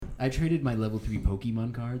I traded my level 3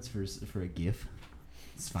 Pokemon cards for a GIF.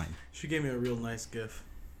 It's fine. She gave me a real nice GIF.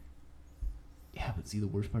 Yeah, but see, the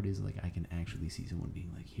worst part is, like, I can actually see someone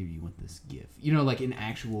being like, here, you want this GIF. You know, like an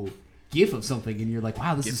actual GIF of something, and you're like,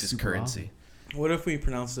 wow, this GIF is super currency. awesome. What if we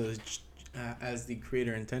pronounce it as the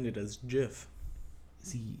creator intended, as GIF?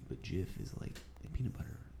 See, but GIF is like peanut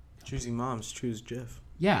butter. Choosing moms, choose GIF.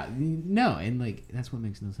 Yeah, no, and, like, that's what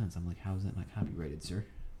makes no sense. I'm like, how is that not copyrighted, sir?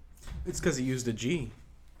 It's because he used a G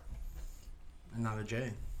and not a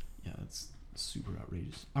J. Yeah, that's super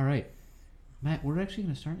outrageous. All right, Matt, we're actually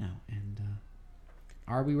going to start now, and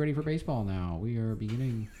are we ready for baseball now? We are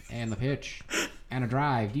beginning, and the pitch, and a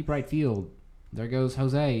drive, deep right field. There goes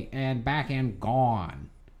Jose, and back and gone.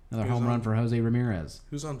 Another home run for Jose Ramirez.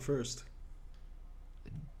 Who's on first?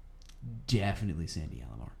 Definitely Sandy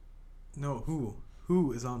Alomar. No, who?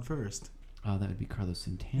 Who is on first? Oh, that would be Carlos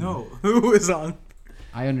Santana. No, who is on?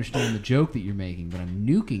 I understand the joke that you're making, but I'm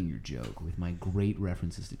nuking your joke with my great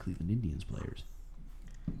references to Cleveland Indians players.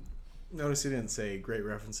 Notice he didn't say great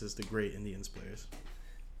references to great Indians players.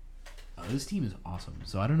 This team is awesome.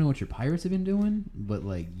 So I don't know what your Pirates have been doing, but,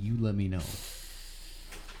 like, you let me know.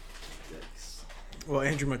 Well,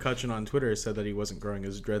 Andrew McCutcheon on Twitter said that he wasn't growing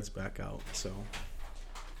his dreads back out, so...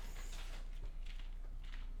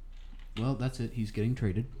 Well, that's it. He's getting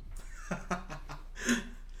traded.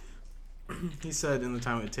 He said in the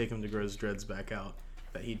time it would take him to grow his dreads back out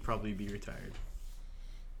that he'd probably be retired.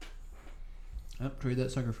 Trade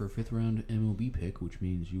that sucker for a 5th round MLB pick, which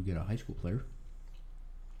means you get a high school player.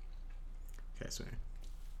 Okay, sorry.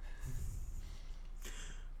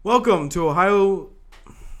 Welcome to Ohio's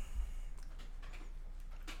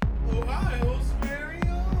very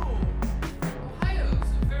own. Ohio's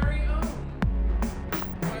very own.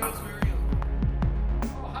 Ohio's very own.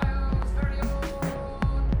 Ohio's very own.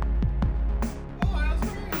 Ohio's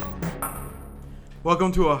very own.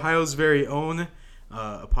 Welcome to Ohio's very own,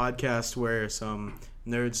 a podcast where some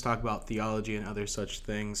nerds talk about theology and other such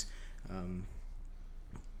things.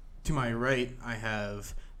 To my right, I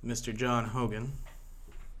have Mr. John Hogan.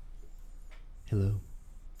 Hello.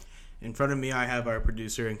 In front of me, I have our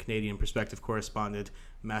producer and Canadian Perspective correspondent,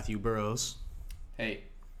 Matthew Burrows. Hey.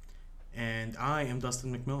 And I am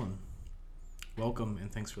Dustin McMillan. Welcome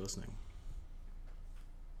and thanks for listening.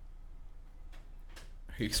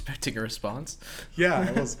 Are you expecting a response? Yeah,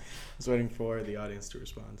 I was waiting for the audience to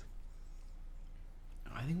respond.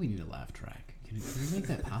 I think we need a laugh track. Can we make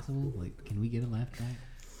that possible? Like, can we get a laugh track?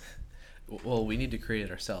 Well, we need to create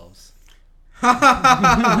it ourselves. There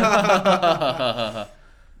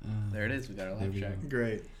it is. We got our There laugh we track. go.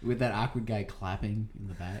 Great. With that awkward guy clapping in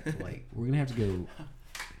the back, like, we're going to have to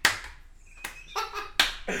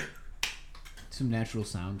go... some natural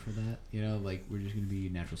sound for that. You know, like, we're just going to be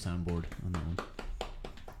natural soundboard on that one.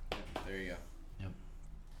 There you go. Yep.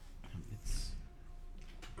 It's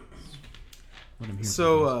what I'm here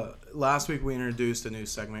So, last week we introduced a new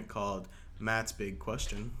segment called Matt's Big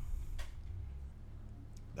Question.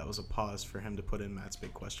 That was a pause for him to put in Matt's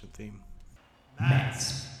Big Question theme.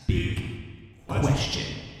 Matt's Big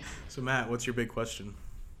Question. So, Matt, what's your big question?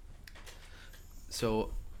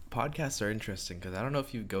 So, podcasts are interesting because I don't know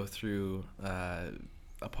if you go through a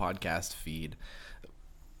podcast feed.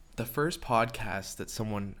 The first podcast that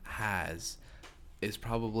someone has is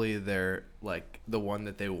probably their, like, the one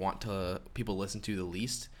that they want to people listen to the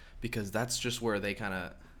least, because that's just where they kind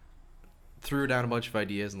of threw down a bunch of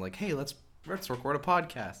ideas and, like, hey, let's record a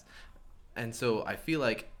podcast. And so I feel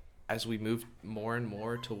like as we move more and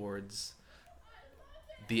more towards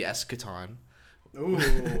the eschaton,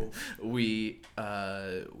 Ooh. we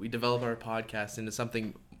develop our podcast into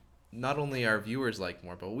something not only our viewers like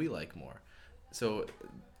more, but we like more. So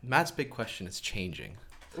Matt's Big Question is changing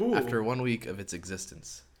Ooh. after 1 week of its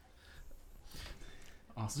existence.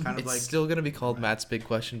 Awesome. Kind of It's like still going to be called Matt's Big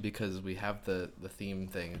Question because we have the theme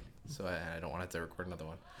thing, so I don't want to have to record another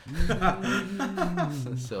one.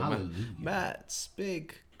 So Hallelujah. Matt's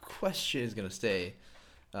Big Question is going to stay,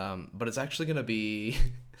 but it's actually going to be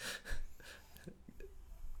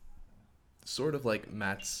sort of like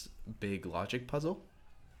Matt's Big Logic Puzzle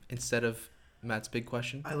instead of Matt's Big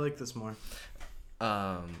Question. I like this more.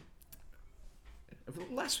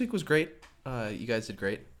 Last week was great. You guys did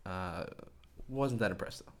great. Wasn't that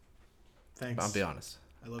impressed though. Thanks. I'll be honest.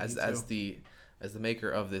 I love As you too. as the maker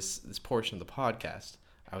of this portion of the podcast,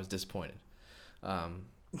 I was disappointed.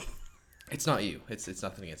 It's not you. It's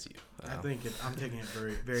nothing against you. I think I'm taking it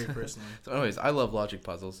very, very personally. So anyways, I love logic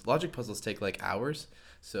puzzles. Logic puzzles take like hours.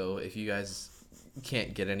 So if you guys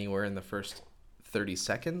can't get anywhere in the first 30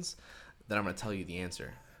 seconds, then I'm going to tell you the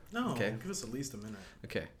answer. No, Okay. give us at least a minute.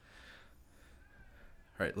 Okay.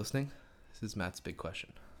 All right, listening? This is Matt's Big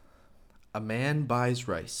Question. A man buys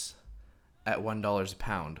rice at $1 a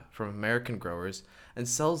pound from American growers and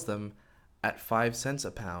sells them at 5 cents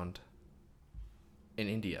a pound in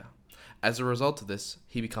India. As a result of this,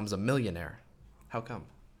 he becomes a millionaire. How come?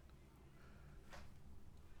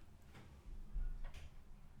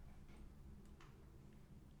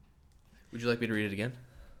 Would you like me to read it again?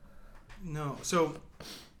 No. So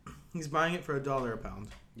he's buying it for $1 a pound,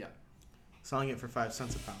 Yeah. selling it for 5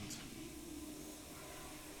 cents a pound.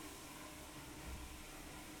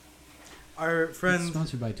 Our It's friend,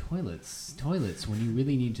 sponsored by Toilets. Toilets when you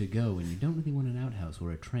really need to go and you don't really want an outhouse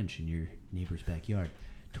or a trench in your neighbor's backyard.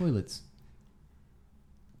 Toilets.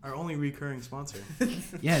 our only recurring sponsor.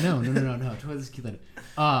 Yeah, no. Toilets keep that.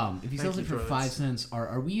 If he sells you, it for Toilets. 5 cents,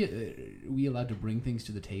 are we allowed to bring things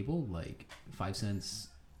to the table? Like 5 cents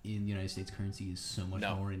in the United States currency is so much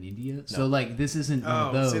No. more in India. So like this isn't one of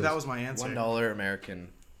Oh, those see, that was my answer. $1 American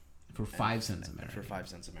for 5 cents American. for 5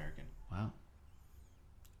 cents American. Wow,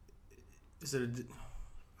 Is it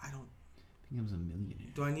I don't. becomes a millionaire.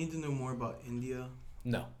 Do I need to know more about India?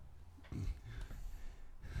 No.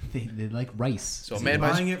 They like rice. So Is a he man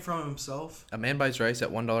buys buying it from himself? A man buys rice at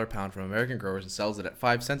 $1 a pound from American growers and sells it at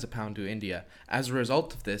 5 cents a pound to India. As a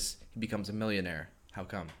result of this, he becomes a millionaire. How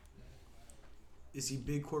come? Is he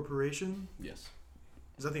big corporation? Yes.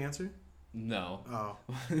 Is that the answer? No. Oh.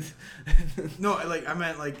 No, I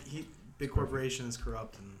meant he big corporation is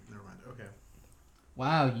corrupt and never mind. Okay.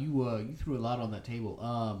 Wow, you threw a lot on that table.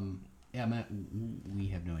 Yeah, Matt, we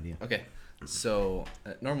have no idea. Okay. So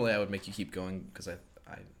normally I would make you keep going because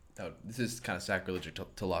this is kind of sacrilegious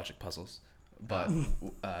to logic puzzles, but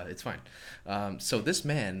it's fine. So this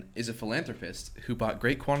man is a philanthropist who bought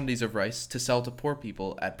great quantities of rice to sell to poor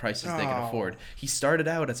people at prices they can Oh. afford. He started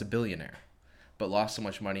out as a billionaire, but lost so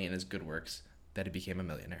much money in his good works that he became a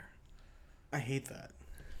millionaire. I hate that.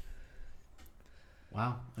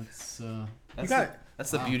 Wow, that's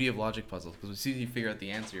That's the Wow. beauty of logic puzzles, because as soon as you figure out the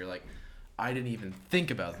answer, you're like, I didn't even think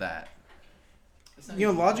about that. You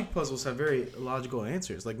know, logic puzzles have very logical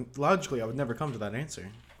answers. Like logically, I would never come to that answer.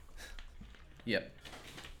 Yep.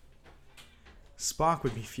 Spock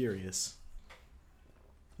would be furious.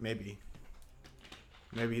 Maybe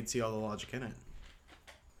he'd see all the logic in it.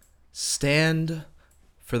 Stand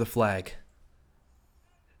for the flag.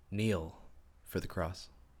 Kneel for the cross.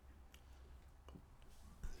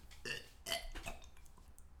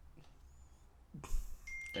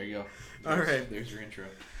 There you go. All right. There's your intro.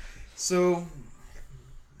 So,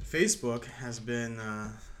 Facebook has been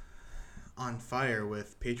on fire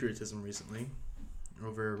with patriotism recently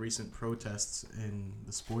over recent protests in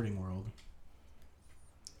the sporting world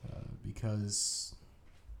because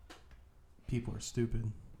people are stupid.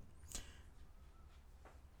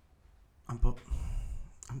 I'm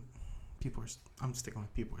sticking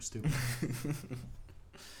with people are stupid.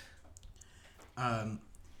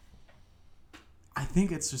 I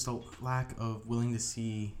think it's just a lack of willing to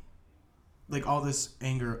see, like, all this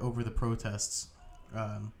anger over the protests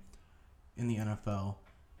in the NFL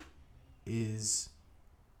is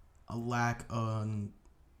a lack on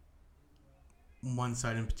one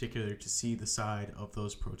side in particular to see the side of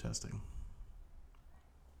those protesting.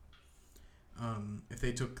 If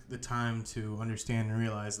they took the time to understand and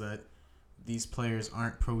realize that these players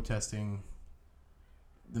aren't protesting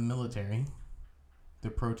the military,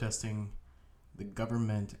 they're protesting the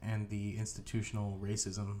government and the institutional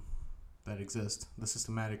racism that exists, the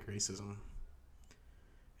systematic racism,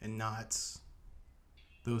 and not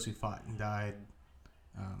those who fought and died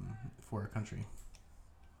for our country.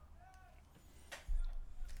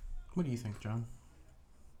 What do you think, John?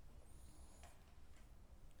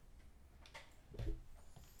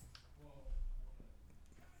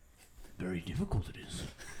 very difficult. It is.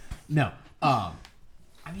 No. I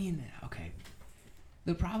mean, okay.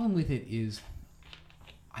 The problem with it is,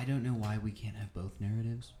 I don't know why we can't have both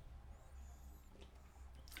narratives.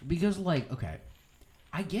 Because, like, okay,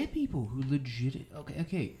 I get people who legit.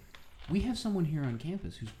 Okay. We have someone here on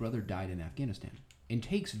campus whose brother died in Afghanistan and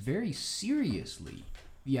takes very seriously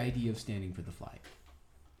the idea of standing for the flag.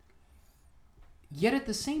 Yet at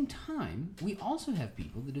the same time, we also have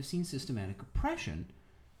people that have seen systematic oppression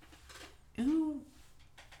who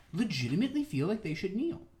legitimately feel like they should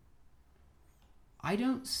kneel. I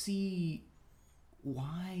don't see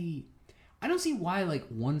why like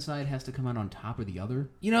one side has to come out on top or the other.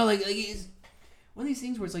 You know, like it's one of these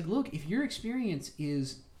things where it's like, look, if your experience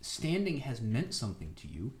is standing has meant something to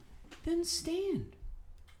you, then stand.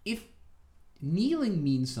 If kneeling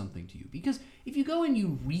means something to you, because if you go and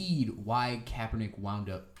you read why Kaepernick wound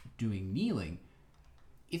up doing kneeling,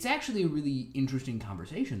 it's actually a really interesting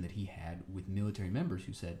conversation that he had with military members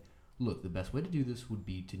who said, look, the best way to do this would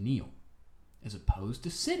be to kneel. as opposed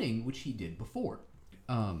to sitting, which he did before.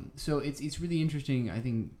 So it's really interesting. I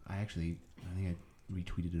think I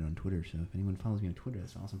retweeted it on Twitter. So if anyone follows me on Twitter,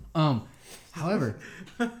 that's awesome. However,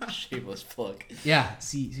 Shameless plug. yeah,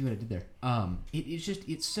 see what I did there.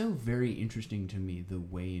 It's so very interesting to me the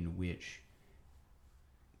way in which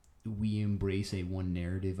we embrace a one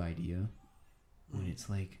narrative idea when it's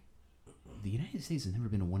like the United States has never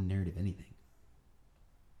been a one narrative anything.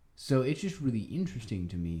 So it's just really interesting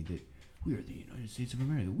to me that we are the United States of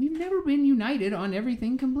America. We've never been united on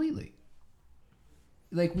everything completely.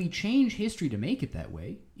 Like, we change history to make it that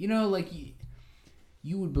way. You know, like,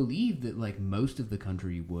 you would believe that, like, most of the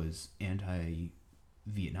country was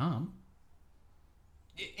anti-Vietnam.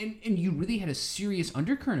 And you really had a serious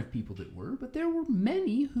undercurrent of people that were, but there were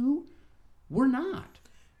many who were not.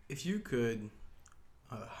 If you could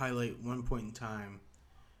highlight one point in time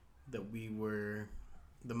that we were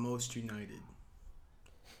the most united,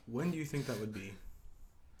 when do you think that would be?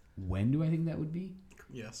 When do I think that would be?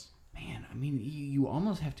 Yes. Man, I mean, you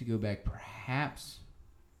almost have to go back perhaps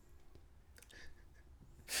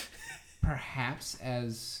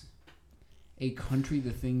as a country,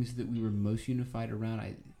 the things that we were most unified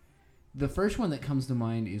around. The first one that comes to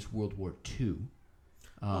mind is World War II.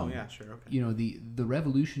 Oh, yeah, sure, okay. You know, the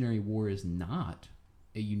Revolutionary War is not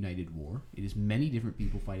a united war. It is many different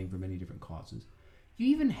people fighting for many different causes. You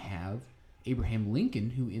even have Abraham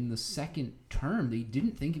Lincoln, who in the second term, they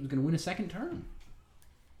didn't think he was going to win a second term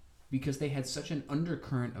because they had such an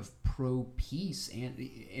undercurrent of pro-peace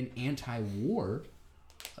and anti-war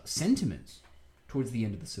sentiments towards the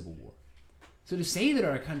end of the Civil War. So to say that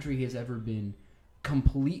our country has ever been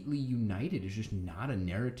completely united is just not a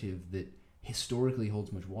narrative that historically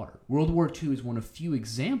holds much water. World War II is one of few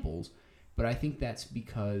examples, but I think that's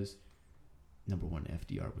because, number one,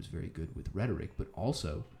 FDR was very good with rhetoric, but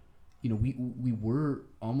also, you know, we were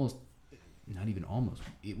almost, not even almost,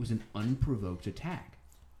 it was an unprovoked attack.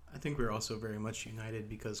 I think we're also very much united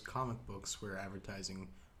because comic books were advertising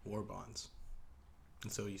war bonds.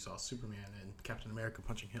 And so you saw Superman and Captain America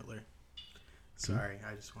punching Hitler. Sorry,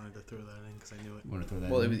 I just wanted to throw that in because I knew it. You want to throw that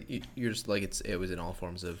Well, in? you're just like it was in all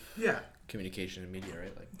forms of Yeah, communication and media,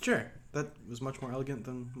 right? Like, sure. That was much more elegant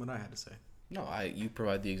than what I had to say. no, you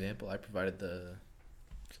provide the example, I provided the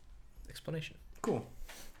explanation. Cool.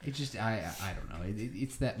 It's just, I don't know.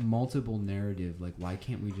 It's that multiple narrative. Like, why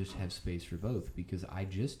can't we just have space for both? Because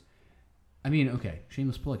okay,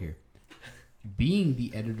 shameless plug here. Being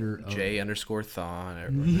the editor of...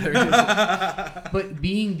 J_Thon. But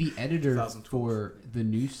being the editor 2012. for the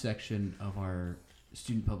news section of our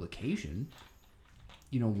student publication,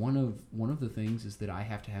 you know, one of the things is that I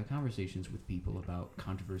have to have conversations with people about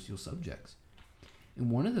controversial subjects. And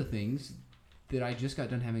one of the things that I just got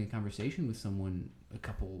done having a conversation with someone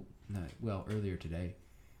earlier today,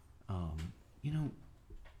 you know,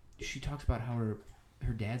 she talks about how her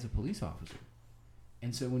dad's a police officer.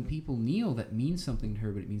 And so when people kneel, that means something to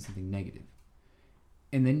her, but it means something negative.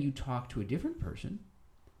 And then you talk to a different person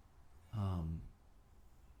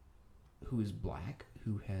who is black,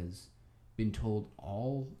 who has been told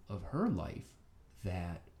all of her life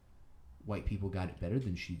that white people got it better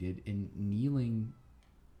than she did, and kneeling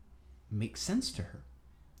makes sense to her.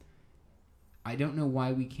 I don't know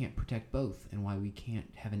why we can't protect both and why we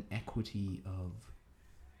can't have an equity of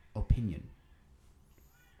opinion.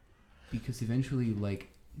 Because eventually, like,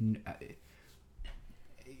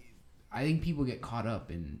 I think people get caught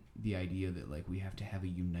up in the idea that, like, we have to have a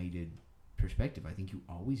united perspective. I think you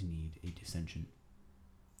always need a dissension.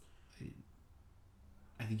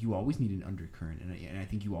 I think you always need an undercurrent. And I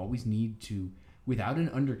think you always need to, without an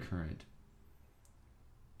undercurrent,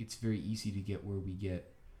 it's very easy to get where we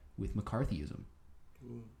get with McCarthyism.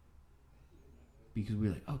 Ooh. Because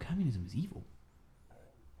we're like, oh, communism is evil.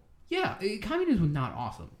 Yeah, communism was not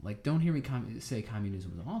awesome. Like, don't hear me say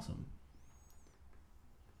communism was awesome.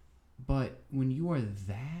 But when you are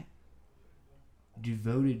that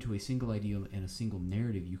devoted to a single ideal and a single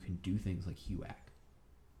narrative, you can do things like HUAC.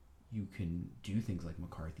 You can do things like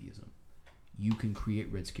McCarthyism. You can create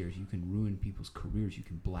red scares. You can ruin people's careers. You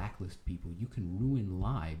can blacklist people. You can ruin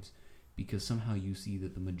lives because somehow you see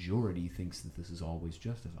that the majority thinks that this is always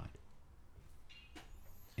justified.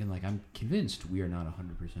 And, like, I'm convinced we are not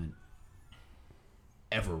 100%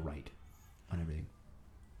 ever right on everything.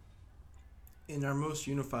 In our most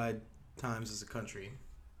unified times as a country,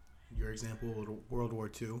 your example, World War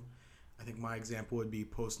II, I think my example would be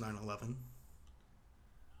post 9/11.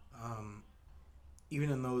 Even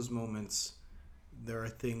in those moments, there are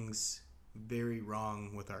things very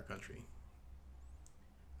wrong with our country.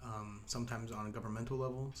 Sometimes on a governmental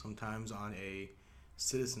level, sometimes on a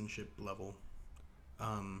citizenship level.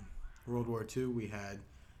 World War II, we had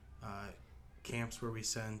camps where we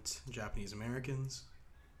sent Japanese Americans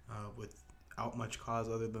without much cause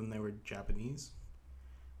other than they were Japanese.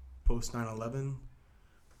 Post 9/11,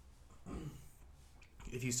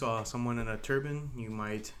 if you saw someone in a turban, you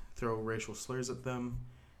might throw racial slurs at them,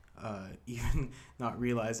 even not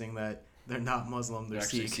realizing that they're not Muslim, they're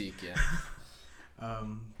actually Sikh. Sikh, yeah.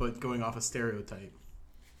 But going off a stereotype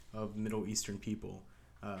of Middle Eastern people,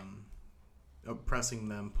 oppressing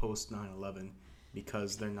them post 9/11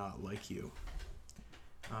 because they're not like you.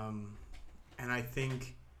 And I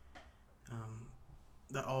think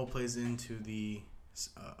that all plays into the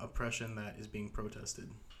oppression that is being protested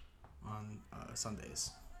on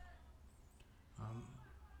Sundays.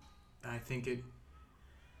 I think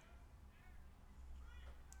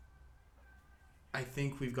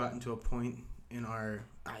we've gotten to a point in our...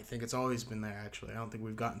 I think it's always been there, actually. I don't think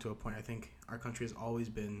we've gotten to a point. I think our country has always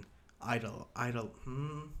been idolized.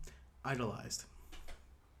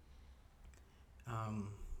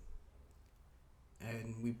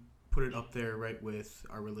 And we put it up there right with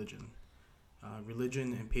our religion.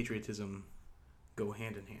 Religion and patriotism go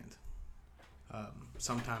hand in hand.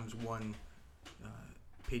 Sometimes one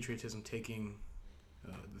patriotism taking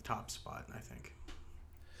the top spot, I think.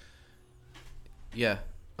 Yeah.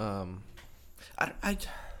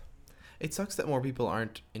 It sucks that more people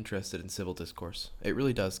aren't interested in civil discourse. It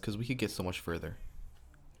really does, because we could get so much further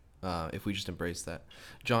if we just embrace that.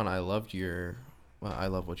 John, I love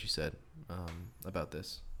what you said about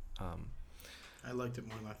this. I liked it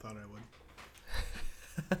more than I thought I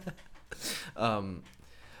would.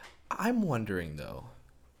 I'm wondering, though,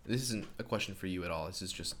 this isn't a question for you at all. This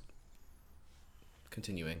is just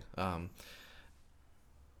continuing.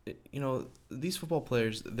 These football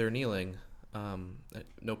players, they're kneeling.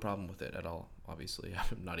 No problem with it at all, obviously.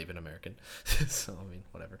 I'm not even American, so, I mean,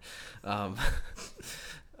 whatever.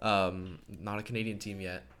 Not a Canadian team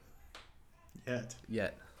yet.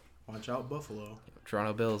 Yet. Watch out, Buffalo.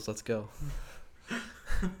 Toronto Bills, let's go.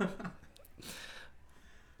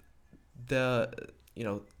 They're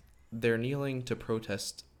kneeling to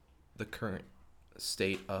protest the current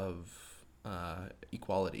state of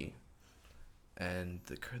equality, and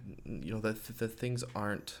the things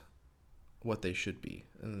aren't what they should be.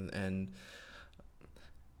 And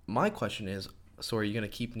my question is, so are you going to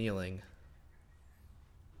keep kneeling?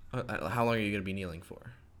 How long are you going to be kneeling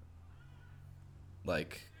for?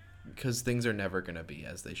 Like, because things are never going to be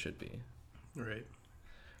as they should be. Right.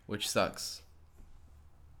 Which sucks.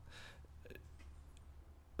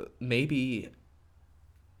 Maybe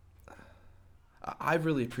I've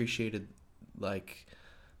really appreciated, like,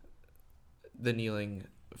 the kneeling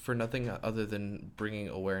for nothing other than bringing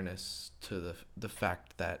awareness to the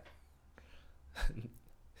fact that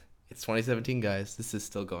it's 2017, guys. This is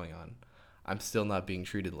still going on. I'm still not being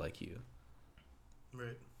treated like you.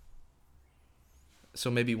 Right. So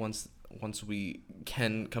maybe once we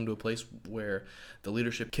can come to a place where the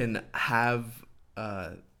leadership can have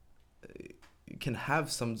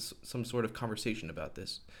some sort of conversation about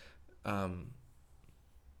this, and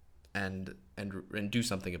do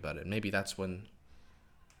something about it. Maybe that's when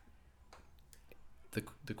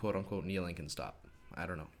the quote unquote kneeling can stop. I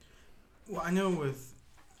don't know. Well, I know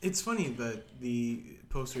it's funny that the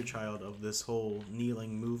poster child of this whole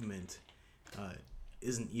kneeling movement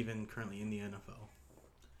isn't even currently in the NFL.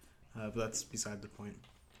 But that's beside the point.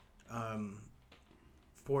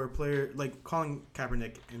 For a player like Colin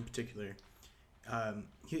Kaepernick in particular,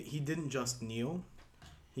 he didn't just kneel.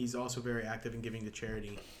 He's also very active in giving to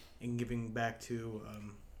charity and giving back to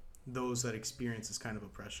those that experience this kind of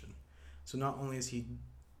oppression. So not only is he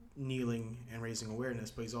kneeling and raising awareness,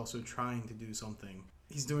 but he's also trying to do something.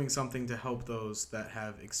 He's doing something to help those that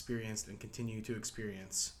have experienced and continue to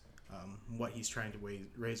experience what he's trying to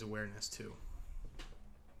raise awareness to.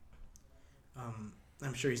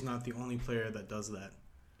 I'm sure he's not the only player that does that.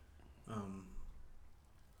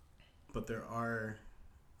 But there are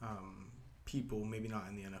people, maybe not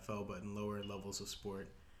in the NFL, but in lower levels of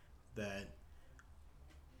sport, that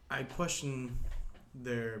I question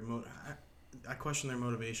their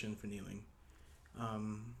motivation for kneeling.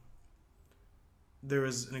 There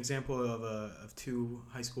was an example of two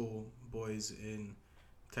high school boys in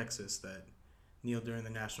Texas that kneeled during the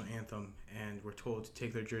national anthem and were told to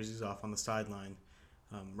take their jerseys off on the sideline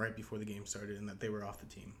right before the game started, and that they were off the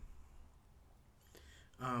team.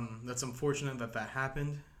 That's unfortunate that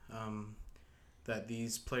happened, that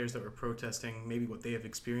these players that were protesting maybe what they have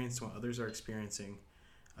experienced and what others are experiencing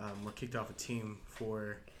were kicked off a team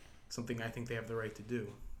for something I think they have the right to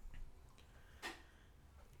do.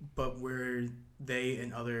 But were they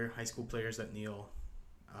and other high school players that kneel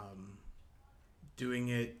doing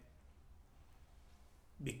it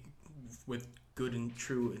be, with good and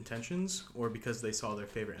true intentions, or because they saw their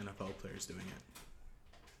favorite NFL players doing it.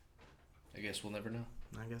 I guess we'll never know.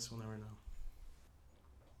 I guess we'll never know.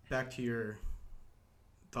 Back to your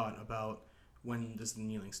thought about when does the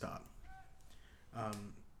kneeling stop.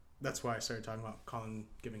 That's why I started talking about Colin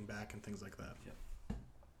giving back and things like that. Yep.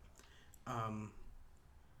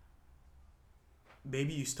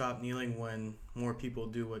 Maybe you stop kneeling when more people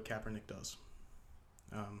do what Kaepernick does.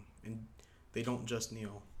 And they don't just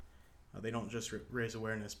kneel. They don't just raise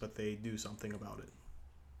awareness, but they do something about it.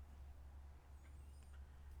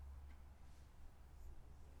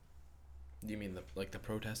 Do you mean the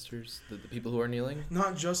protesters, the people who are kneeling?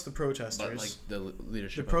 Not just the protesters. But like the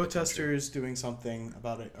leadership. The of protesters doing something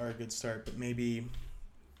about it are a good start, but maybe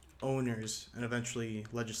owners and eventually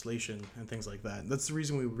legislation and things like that. That's the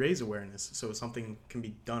reason we raise awareness, so something can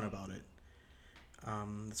be done about it.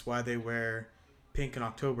 That's why they wear pink in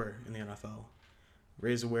October in the NFL.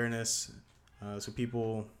 Raise awareness so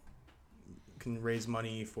people can raise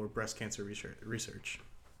money for breast cancer research.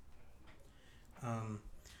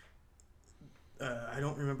 I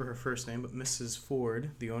don't remember her first name, but Mrs. Ford,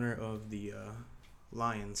 the owner of the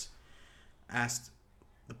Lions, asked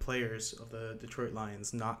the players of the Detroit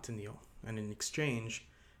Lions not to kneel. And in exchange,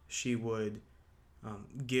 she would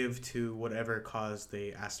give to whatever cause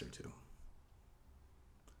they asked her to.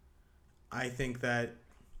 I think that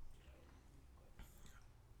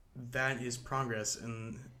is progress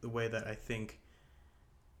in the way that I think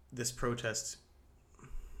this protest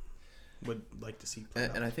would like to see played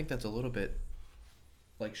out. And I think that's a little bit,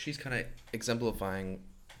 like, she's kind of exemplifying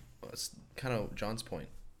kind of John's point,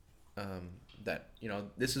 that, you know,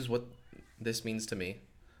 this is what this means to me,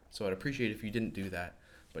 so I'd appreciate if you didn't do that,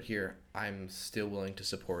 but here, I'm still willing to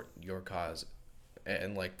support your cause,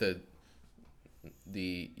 and like the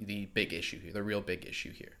big issue here, the real big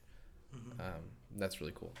issue here. Mm-hmm. That's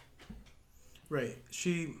really cool. Right.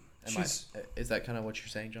 Is that kind of what you're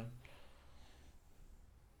saying, John?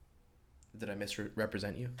 Did I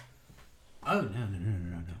misrepresent you? Oh no.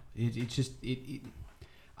 It's just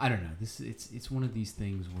I don't know. It's one of these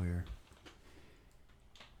things where,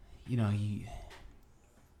 you know,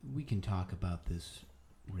 we can talk about this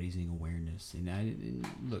raising awareness, and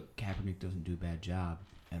look, Kaepernick doesn't do a bad job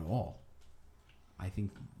at all. I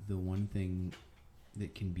think the one thing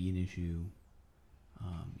that can be an issue,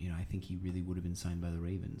 you know, I think he really would have been signed by the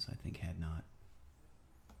Ravens. I think had not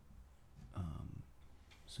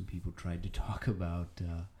some people tried to talk about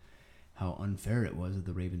how unfair it was that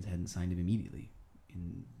the Ravens hadn't signed him immediately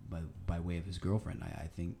by way of his girlfriend. I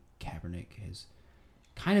think Kaepernick has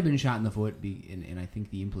kind of been shot in the foot, and I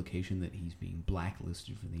think the implication that he's being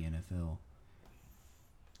blacklisted for the NFL,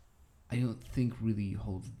 I don't think really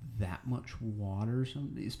holds that much water,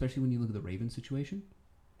 especially when you look at the Ravens situation.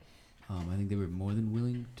 I think they were more than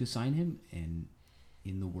willing to sign him, and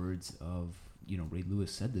in the words of, you know, Ray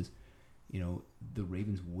Lewis said this, you know, the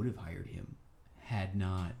Ravens would have hired him had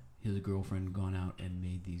not his girlfriend gone out and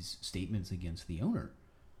made these statements against the owner.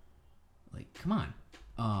 Like, come on.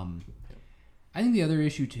 I think the other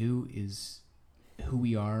issue, too, is who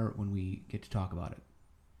we are when we get to talk about it.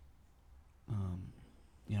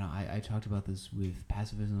 You know, I talked about this with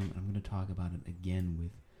pacifism, and I'm going to talk about it again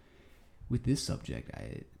with this subject.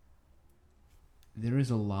 There is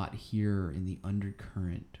a lot here in the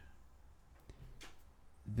undercurrent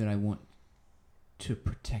that I want to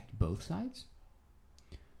protect both sides.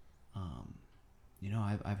 You know,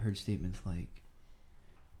 I've heard statements like,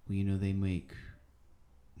 well, you know, they make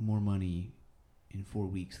more money in 4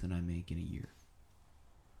 weeks than I make in a year.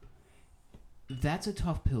 That's a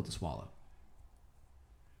tough pill to swallow.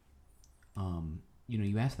 You know,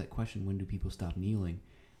 you ask that question, when do people stop kneeling?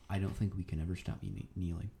 I don't think we can ever stop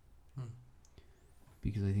kneeling.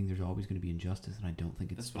 Because I think there's always going to be injustice, and I don't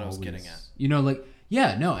think it's That's what always, I was getting at. You know, like,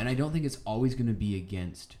 yeah, no, and I don't think it's always going to be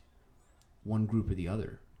against one group or the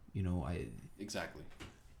other. You know, Exactly.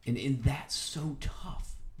 And that's so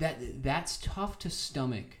tough. That's tough to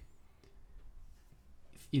stomach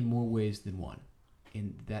in more ways than one.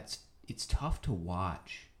 And it's tough to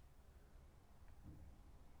watch.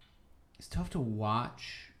 It's tough to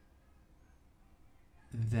watch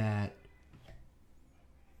that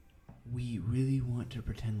we really want to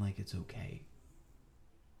pretend like it's okay.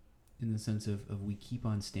 In the sense of we keep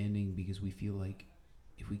on standing because we feel like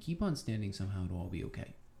if we keep on standing, somehow it'll all be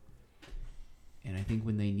okay. And I think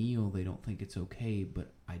when they kneel, they don't think it's okay,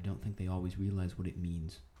 but I don't think they always realize what it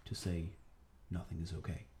means to say nothing is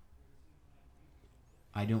okay.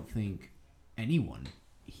 I don't think anyone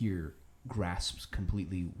here grasps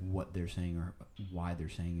completely what they're saying or why they're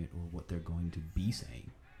saying it or what they're going to be saying.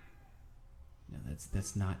 No,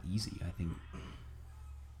 that's not easy. I think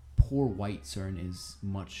poor whites are in as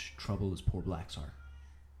much trouble as poor blacks are.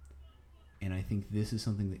 And I think this is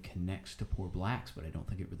something that connects to poor blacks, but I don't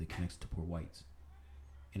think it really connects to poor whites.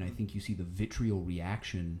 And I think you see the vitriol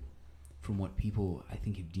reaction from what people, I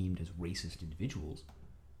think, have deemed as racist individuals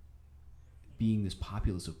being this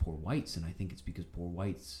populace of poor whites. And I think it's because poor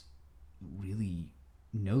whites really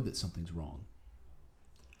know that something's wrong.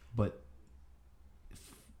 But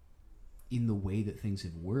in the way that things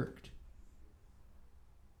have worked,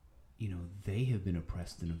 you know, they have been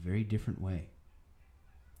oppressed in a very different way.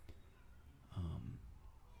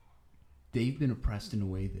 They've been oppressed in a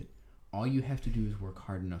way that all you have to do is work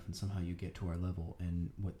hard enough and somehow you get to our level.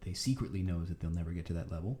 And what they secretly know is that they'll never get to that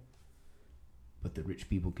level. But the rich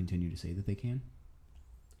people continue to say that they can.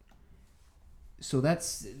 So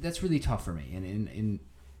that's really tough for me. And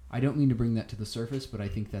I don't mean to bring that to the surface, but I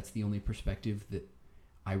think that's the only perspective that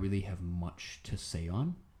I really have much to say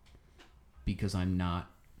on. Because I'm not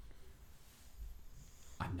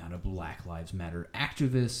a Black Lives Matter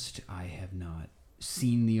activist. I have not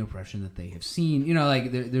seen the oppression that they have seen. You know,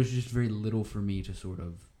 like, there's just very little for me to sort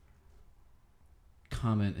of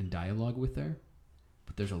comment and dialogue with there.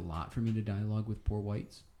 But there's a lot for me to dialogue with poor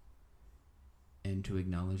whites. And to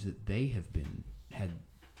acknowledge that they have had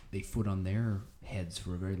a foot on their heads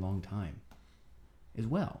for a very long time as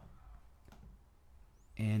well.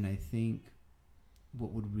 And I think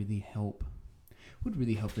what would really help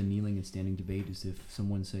the kneeling and standing debate is if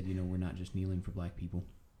someone said, you know, we're not just kneeling for black people.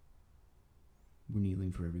 We're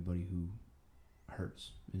kneeling for everybody who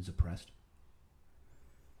hurts and is oppressed.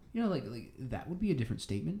 You know, like that would be a different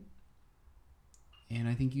statement. And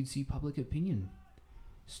I think you'd see public opinion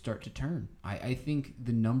start to turn. I think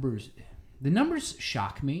the numbers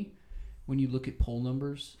shock me when you look at poll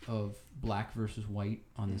numbers of black versus white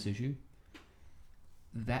on this issue.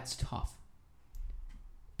 That's tough.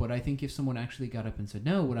 But I think if someone actually got up and said,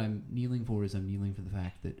 no, what I'm kneeling for is I'm kneeling for the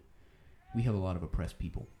fact that we have a lot of oppressed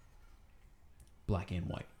people, black and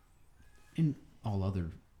white, and all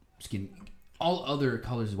other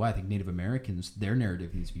colors as well. I think Native Americans, their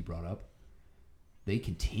narrative needs to be brought up. They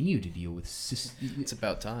continue to deal with... It's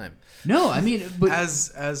about time. No, I mean... But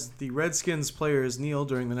as the Redskins players kneel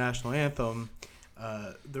during the national anthem,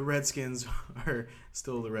 the Redskins are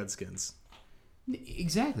still the Redskins.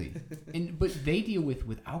 Exactly. But they deal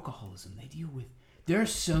with alcoholism. There are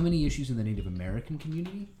so many issues in the Native American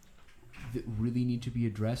community that really need to be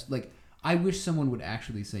addressed. Like, I wish someone would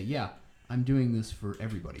actually say, yeah, I'm doing this for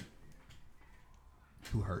everybody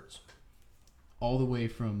who hurts. All the way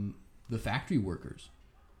from the factory workers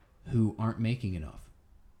who aren't making enough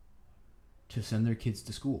to send their kids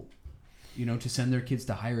to school, you know, to send their kids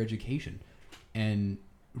to higher education. And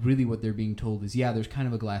really what they're being told is, yeah, there's kind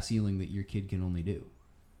of a glass ceiling that your kid can only do.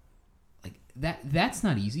 Like, that's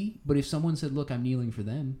not easy. But if someone said, look, I'm kneeling for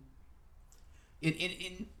them,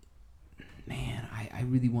 man, I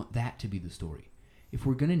really want that to be the story. If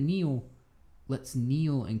we're going to kneel, let's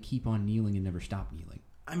kneel and keep on kneeling and never stop kneeling.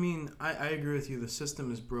 I mean, I agree with you. The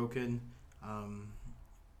system is broken.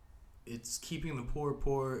 It's keeping the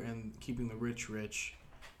poor and keeping the rich.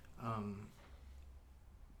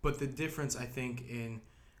 But the difference, I think, in...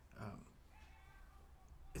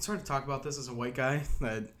 it's hard to talk about this as a white guy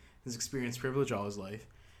that has experienced privilege all his life.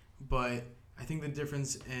 But I think the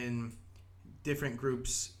difference in different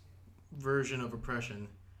groups' version of oppression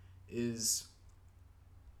is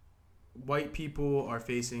white people are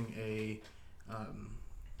facing a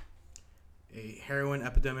heroin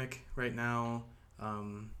epidemic right now.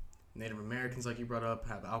 Native Americans, like you brought up,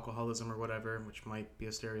 have alcoholism or whatever, which might be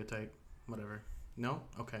a stereotype. Whatever. No?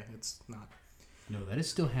 Okay, it's not. No, that is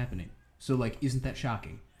still happening. So, like, isn't that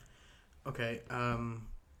shocking? Okay,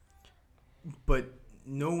 but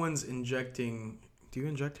no one's injecting... Do you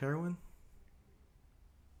inject heroin?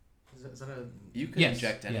 Is that a... You can Yes,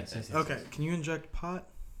 inject anything. yes. Okay, can you inject pot?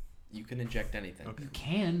 You can inject anything. Okay. You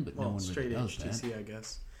can, but no Well, one straight really does HTC, that. I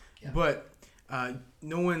guess. Yeah. But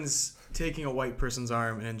no one's taking a white person's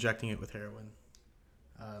arm and injecting it with heroin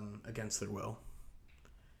against their will.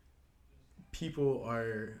 People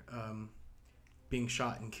are being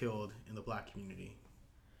shot and killed in the black community.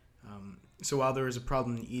 So while there is a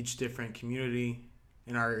problem in each different community,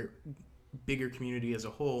 in our bigger community as a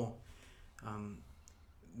whole,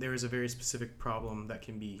 there is a very specific problem that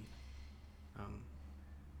can be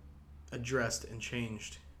addressed and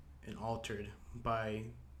changed and altered by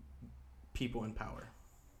people in power.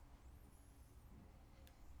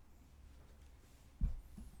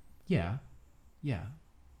 Yeah.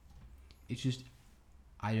 It's just,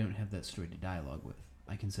 I don't have that story to dialogue with.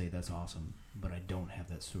 I can say that's awesome, but I don't have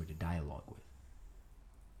that story to dialogue with.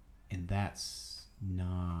 And that's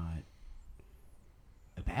not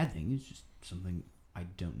a bad bad thing. It's just something I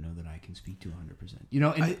don't know that I can speak to 100%. You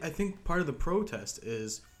know, and I think part of the protest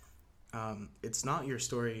is it's not your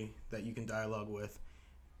story that you can dialogue with,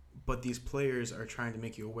 but these players are trying to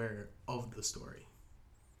make you aware of the story.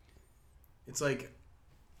 It's like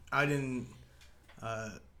I didn't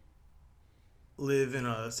live in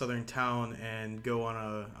a southern town and go on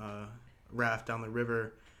a raft down the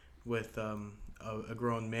river with a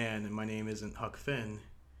grown man, and my name isn't Huck Finn,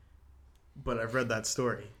 but I've read that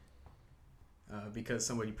story because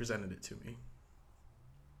somebody presented it to me.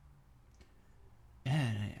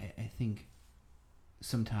 and I think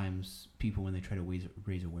sometimes people, when they try to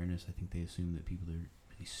raise awareness, I think they assume that people are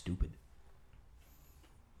really stupid.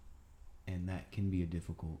 And that can be a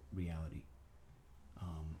difficult reality.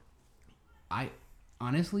 I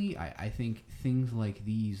honestly think things like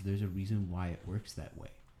these, there's a reason why it works that way.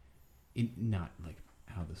 Not like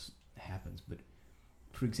how this happens, but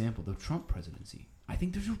for example, the Trump presidency. I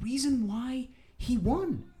think there's a reason why he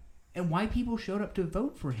won and why people showed up to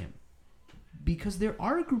vote for him. Because there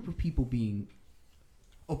are a group of people being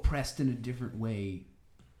oppressed in a different way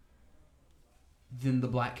than the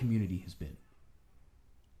black community has been.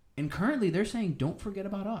 And currently they're saying, don't forget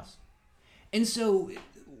about us. And so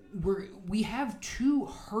we have two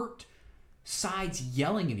hurt sides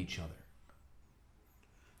yelling at each other.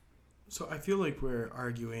 So I feel like we're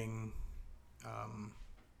arguing,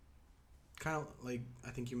 kind of like I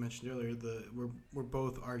think you mentioned earlier. We're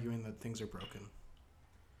both arguing that things are broken.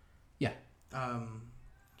 Yeah. And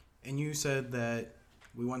you said that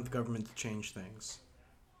we want the government to change things,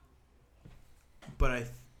 but I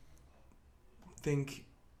think,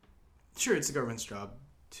 sure, it's the government's job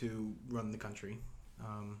to run the country,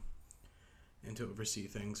 and to oversee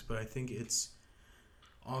things, but I think it's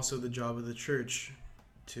also the job of the church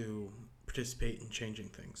to participate in changing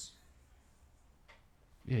things.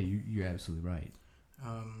 Yeah, you're absolutely right.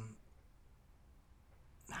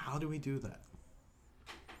 How do we do that?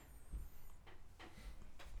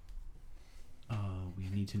 We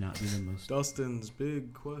need to not be the most... Dustin's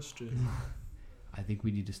big question. I think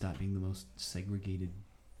we need to stop being the most segregated...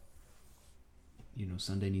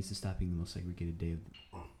 Sunday needs to stop being the most segregated day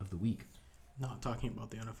of the week. Not talking about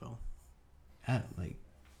the NFL.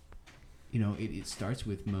 It starts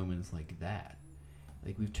with moments like that.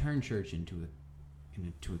 Like, we've turned church into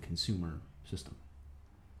a consumer system.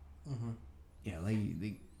 Mm-hmm. Yeah,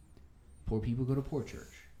 like poor people go to poor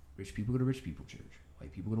church, rich people go to rich people church,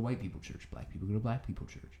 white people go to white people church, black people go to black people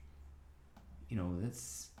church.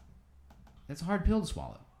 That's a hard pill to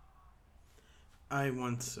swallow. I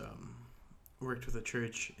once worked with a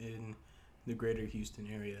church in the greater Houston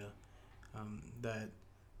area that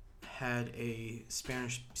had a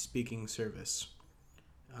Spanish-speaking service,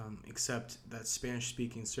 except that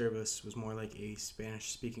Spanish-speaking service was more like a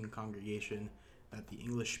Spanish-speaking congregation that the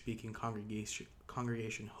English-speaking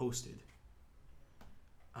congregation hosted.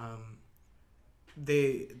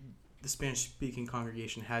 The Spanish-speaking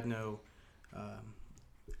congregation had no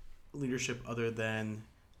leadership other than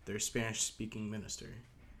their Spanish-speaking minister.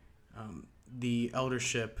 The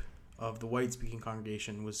eldership of the white-speaking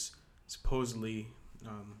congregation was supposedly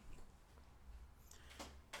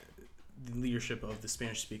the leadership of the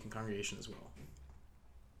Spanish-speaking congregation as well.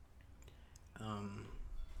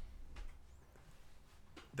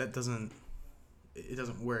 That doesn't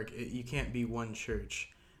work. You can't be one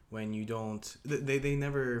church when you don't. They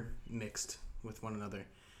never mixed with one another.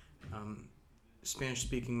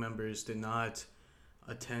 Spanish-speaking members did not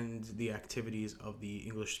attend the activities of the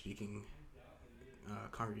English-speaking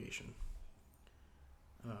congregation.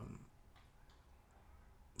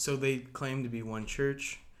 So they claimed to be one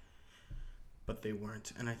church, but they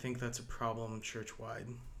weren't. And I think that's a problem church-wide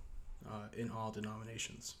in all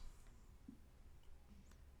denominations.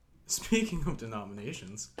 Speaking of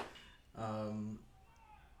denominations,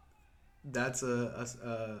 that's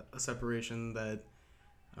a separation that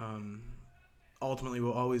ultimately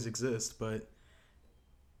will always exist, but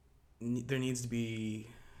there needs to be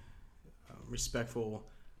respectful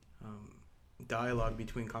dialogue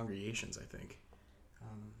between congregations, I think.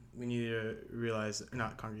 We need to realize,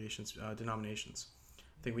 not congregations, denominations.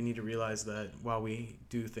 I think we need to realize that while we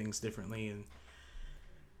do things differently and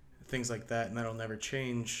things like that, and that'll never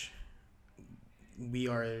change, we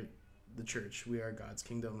are the church. We are God's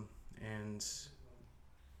kingdom, and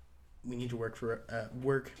we need to work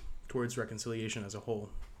towards reconciliation as a whole,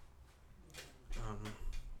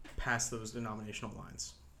 past those denominational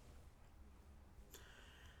lines.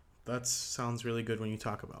 That sounds really good when you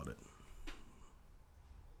talk about it.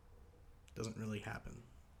 Doesn't really happen.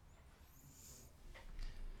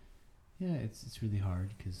 Yeah, it's really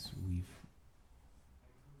hard because we've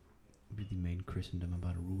really made Christendom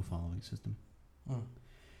about a rule following system. Mm.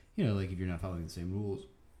 You know, like if you're not following the same rules,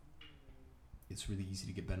 it's really easy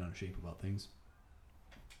to get bent out of shape about things.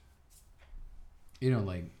 You know,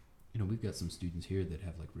 like, you know, we've got some students here that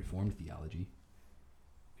have like Reformed theology,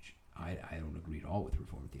 which I don't agree at all with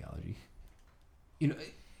Reformed theology. You know,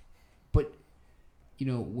 but, you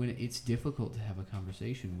know, when it's difficult to have a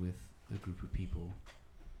conversation with a group of people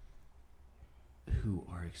who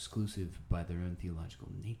are exclusive by their own theological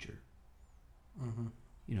nature. Mm-hmm.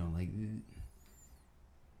 You know, like,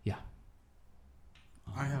 yeah.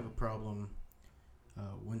 I have a problem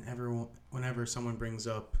whenever someone brings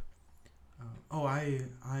up, I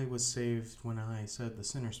was saved when I said the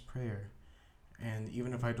sinner's prayer, and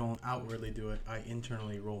even if I don't outwardly do it, I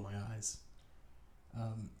internally roll my eyes,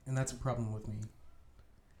 and that's a problem with me.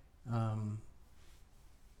 And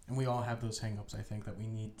we all have those hang-ups, I think, that we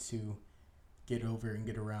need to get over and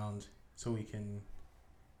get around so we can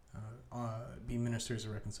be ministers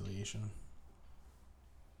of reconciliation.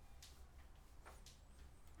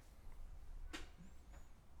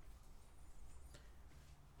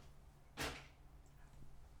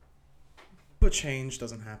 But change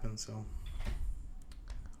doesn't happen, so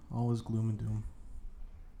all is gloom and doom.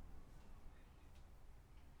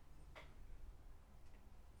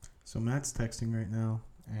 So Matt's texting right now,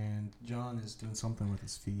 and John is doing something with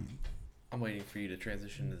his feet. I'm waiting for you to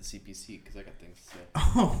transition to the CPC because I got things to say.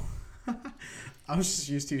 Oh, I was just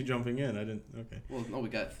used to you jumping in. I didn't. Okay. Well, no, we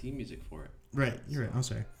got theme music for it. Right, you're right. I'm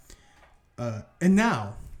sorry. And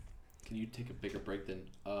now. Can you take a bigger break than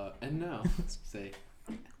and now? Say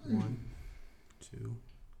 1, 2,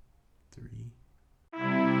 3.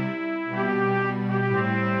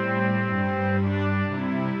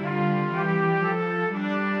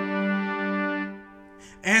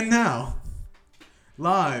 And now,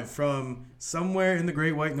 live from somewhere in the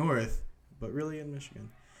Great White North, but really in Michigan,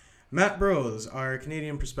 Matt Bros, our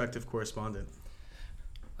Canadian Perspective correspondent.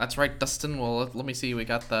 that's right, Dustin. Well, let me see. We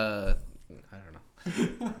got the I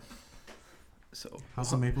don't know. So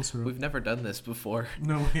How's the maple syrup? we've never done this before.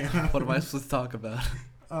 No, yeah. What am I supposed to talk about?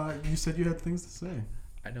 You said you had things to say.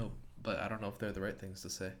 I know, but I don't know if they're the right things to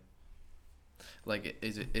say. Like,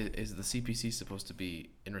 is the CPC supposed to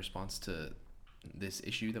be in response to this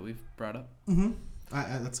issue that we've brought up? Mm-hmm.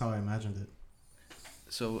 That's how I imagined it.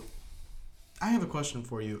 So, I have a question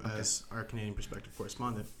for you as our Canadian Perspective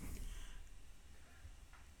correspondent.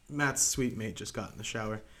 Matt's sweet mate just got in the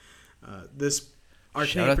shower. Our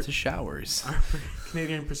shout out to showers. Our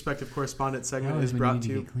Canadian Perspective correspondent segment Showers is when you brought need to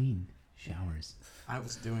to you. get clean. Showers. I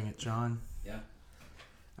was doing it, John. Yeah,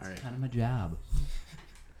 All right. Kind of my job.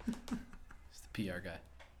 it's the PR guy.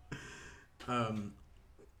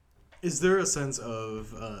 Is there a sense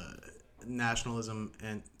of nationalism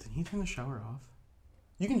and... Did he turn the shower off?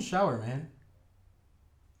 You can shower, man.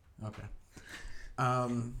 Okay.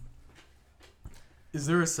 Is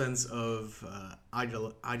there a sense of I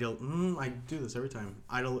do this every time.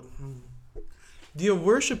 Do you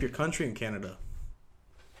worship your country in Canada?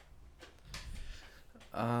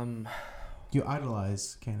 Do you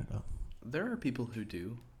idolize Canada? There are people who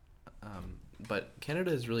do, but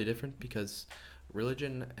Canada is really different because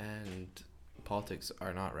religion and politics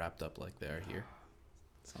are not wrapped up like they are here.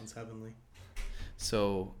 Sounds heavenly.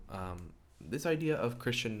 So this idea of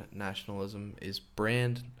Christian nationalism is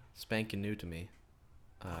brand spanking new to me.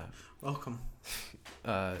 Welcome.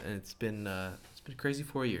 And it's been crazy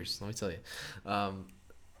 4 years, let me tell you.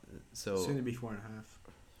 So Soon to be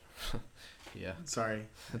 4.5. yeah, Sorry.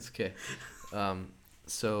 that's okay.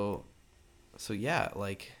 So yeah,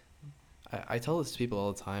 like I tell this to people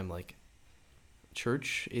all the time, like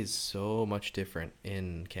church is so much different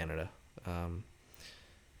in Canada.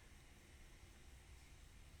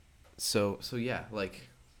 So yeah, like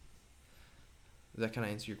does that kind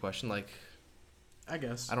of answer your question? Like, I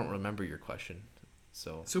guess. I don't remember your question,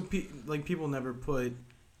 so People never put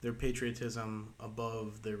their patriotism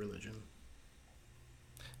above their religion,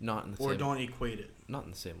 not in the or same, don't equate it. not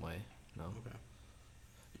in the same way. No, Okay.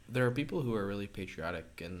 there are people who are really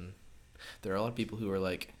patriotic, and there are a lot of people who are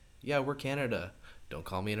like, yeah, we're Canada, don't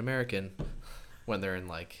call me an American, when they're in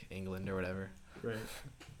like England or whatever. Right.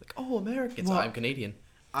 Like, oh, Americans, Well, I'm Canadian.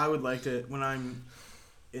 I would like to, when I'm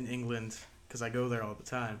in England, because I go there all the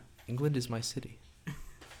time, England is my city.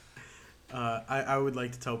 I would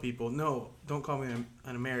like to tell people, no, don't call me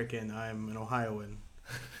an American, I'm an Ohioan.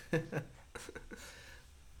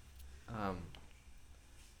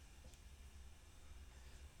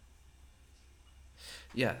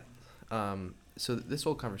 Yeah. So this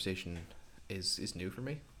whole conversation is new for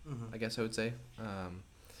me, Mm-hmm. I guess I would say.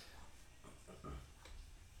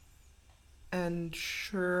 And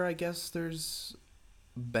sure, I guess there's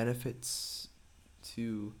benefits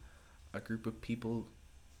to a group of people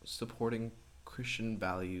supporting Christian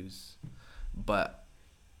values, but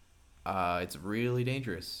it's really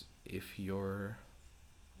dangerous if your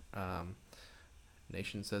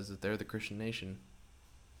nation says that they're the Christian nation.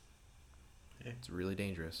 Yeah. It's really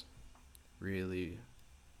dangerous. Really,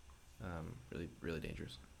 really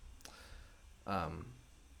dangerous.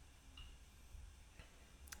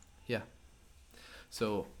 Yeah.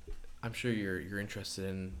 So, I'm sure you're interested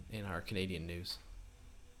in our Canadian news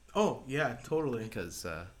Oh yeah, totally. because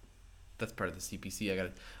that's part of the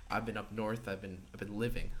CPC. I've been up north. I've been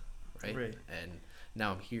living, right? Right. And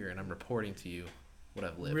now I'm here and I'm reporting to you what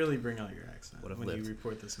I've lived. Really bring out your accent What I've when lived. you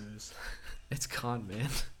report this news. It's gone, man.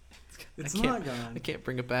 It's I can't- not gone. I can't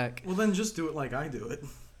bring it back. Well, then just do it like I do it.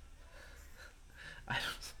 I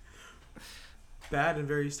don't, Bad and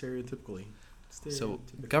very stereotypically. so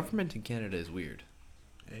Stereotypical. government in Canada is weird.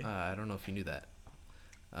 Eh? I don't know if you knew that.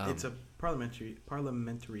 It's a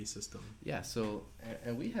parliamentary system. Yeah. So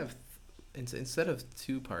and we have instead of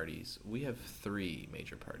 2 parties, we have 3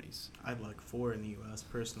 major parties. I'd like 4 in the U.S.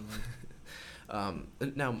 personally.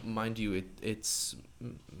 Now, mind you, it's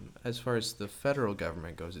as far as the federal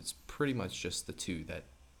government goes, it's pretty much just the 2 that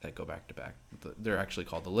go back to back. They're actually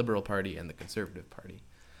called the Liberal Party and the Conservative Party.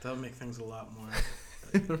 That would make things a lot more.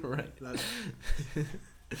 Right. That,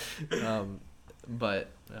 But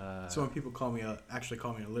so when people actually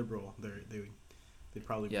call me a liberal, they'd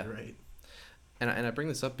probably Yeah. be right. and I bring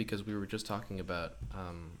this up because we were just talking about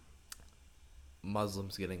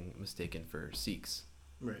Muslims getting mistaken for Sikhs.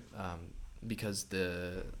 Right. Because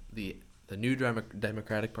the New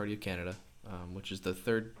Democratic Party of Canada, which is the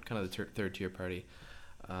third tier party,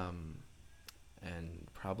 and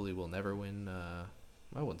probably will never win.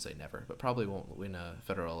 I wouldn't say never, but probably won't win a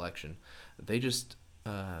federal election. They just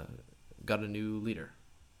got a new leader,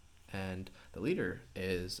 and the leader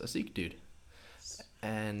is a Sikh dude,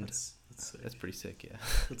 and That's sick. that's pretty sick. Yeah,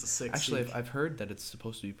 That's a sick. actually, Sikh. I've heard that it's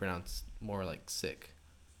supposed to be pronounced more like Sikh,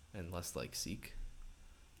 and less like Sikh.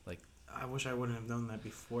 I wish I wouldn't have known that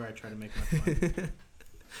before I tried to make my point.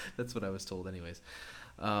 That's what I was told, anyways.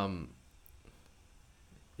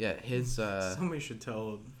 Yeah, his. Somebody should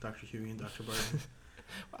tell Dr. Huey and Dr. Barton.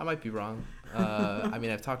 I might be wrong. I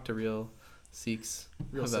mean, I've talked to real Sikhs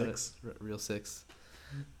Real about Sikhs. it. Real Sikhs.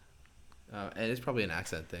 And it's probably an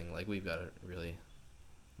accent thing. Like, we've got a really,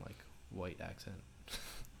 white accent.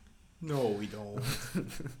 No, we don't.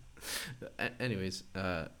 Anyways,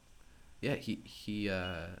 yeah, he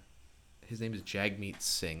his name is Jagmeet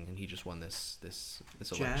Singh, and he just won this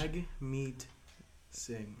election. Jagmeet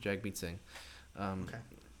Singh. Jagmeet Singh. Okay.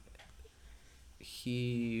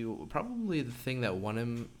 He probably the thing that won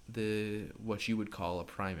him what you would call a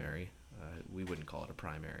primary. We wouldn't call it a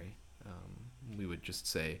primary. We would just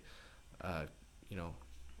say, a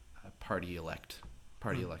party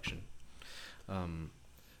election.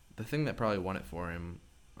 The thing that probably won it for him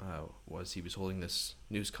was he was holding this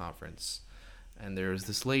news conference, and there was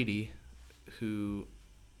this lady who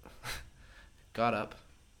got up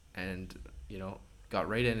and got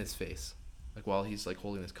right in his face, while he's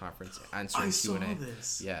holding this conference answering I saw Q&A.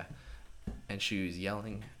 this. Yeah, and she was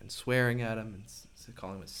yelling and swearing at him and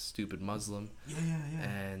calling him a stupid Muslim Yeah.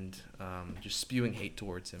 and just spewing hate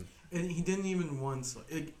towards him. And he didn't even once.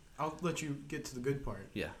 I'll let you get to the good part.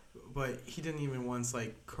 Yeah. But he didn't even once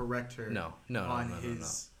correct her. No. On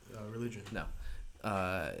his religion. No.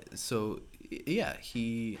 So yeah,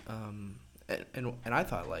 he and I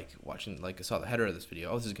thought watching I saw the header of this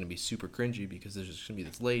video. Oh, this is gonna be super cringy because there's just gonna be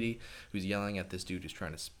this lady who's yelling at this dude who's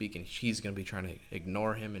trying to speak, and she's gonna be trying to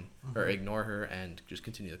ignore him or ignore her and just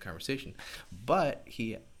continue the conversation. But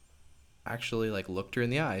he actually looked her in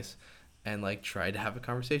the eyes and tried to have a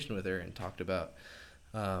conversation with her and talked about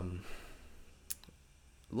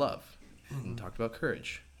love and talked about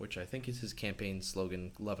courage, which I think is his campaign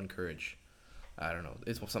slogan, love and courage. I don't know.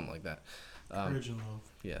 It's something like that. Courage and love.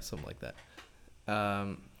 Yeah, something like that.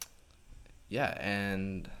 Yeah,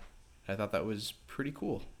 and I thought that was pretty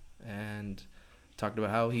cool. And talked about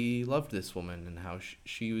how he loved this woman and how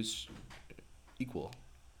she was equal.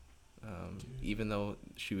 Even though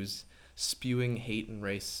she was spewing hate and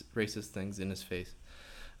racist things in his face.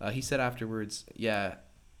 He said afterwards, yeah,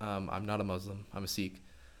 I'm not a Muslim, I'm a Sikh.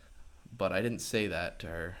 But I didn't say that to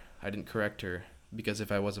her. I didn't correct her, because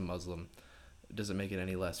if I was a Muslim, it doesn't make it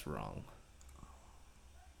any less wrong.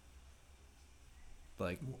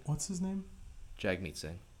 What's his name? Jagmeet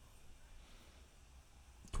Singh.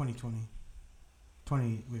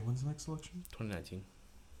 2020. Wait, when's the next election? 2019.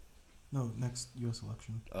 No, next U.S.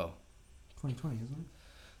 election. Oh, 2020, isn't it?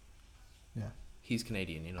 Yeah. he's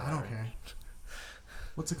Canadian, you know I that, don't right? care.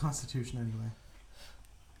 What's the Constitution anyway?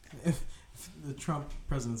 if the Trump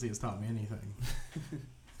presidency has taught me anything,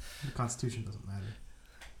 the Constitution doesn't matter.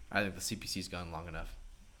 I think the CPC's gone long enough.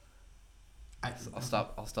 I'll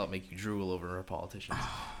stop making you drool over our politicians.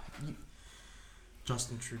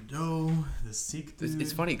 Justin Trudeau, the Sikh dude.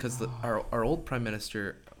 It's funny because our old prime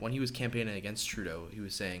minister, when he was campaigning against Trudeau, he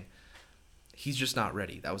was saying he's just not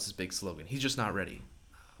ready. That was his big slogan. He's just not ready,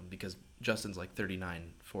 because Justin's like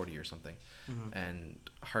 39, 40 or something, and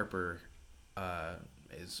Harper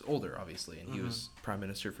is older, obviously, and he was prime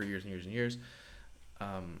minister for years and years and years.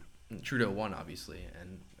 Trudeau won, obviously,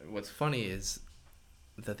 and what's funny is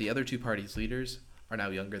that the other two parties' leaders are now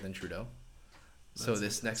younger than Trudeau. So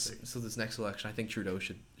this next election, I think Trudeau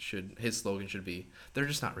should his slogan should be, "They're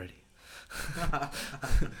just not ready." I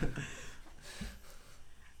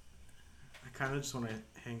kind of just want to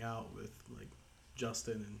hang out with like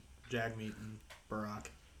Justin and Jagmeet and Barack.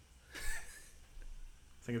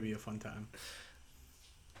 I think it'd be a fun time.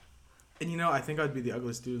 And I think I'd be the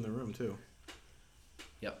ugliest dude in the room too.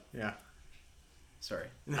 Yep. Yeah. Sorry.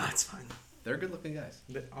 No, it's fine. They're good-looking guys.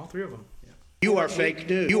 All three of them. Yeah. You are fake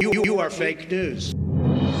news. You are fake news.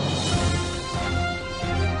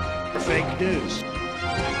 Fake news.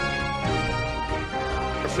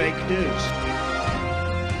 Fake news.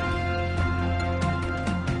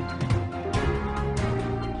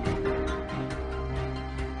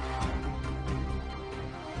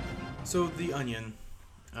 So The Onion,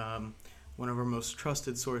 one of our most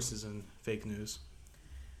trusted sources in fake news.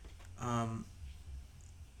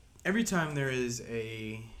 Every time there is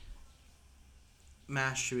a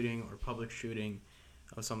mass shooting or public shooting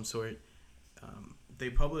of some sort,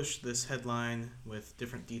 they publish this headline with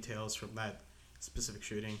different details from that specific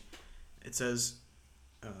shooting. It says,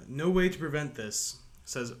 "No way to prevent this,"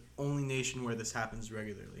 says only nation where this happens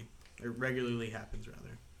regularly, or regularly happens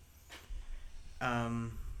rather.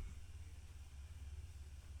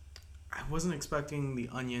 I wasn't expecting The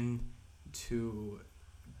Onion to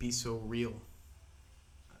be so real.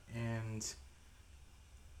 And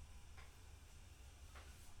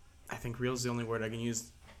I think real is the only word I can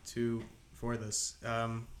use for this.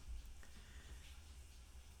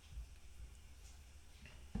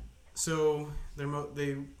 So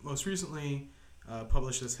they most recently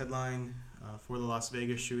published this headline for the Las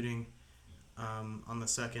Vegas shooting on the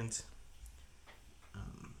 2nd.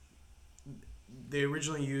 They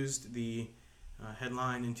originally used the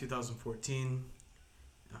headline in 2014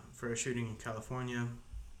 for a shooting in California.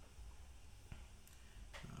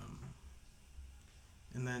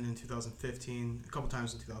 And then in 2015, a couple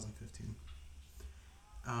times in 2015.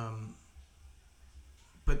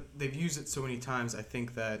 But they've used it so many times, I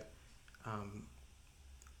think that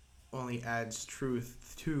only adds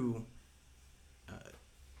truth to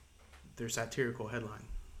their satirical headline.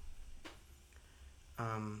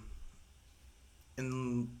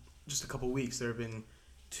 In just a couple weeks, there have been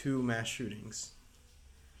 2 mass shootings.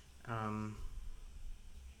 And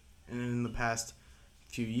in the past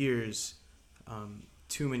few years,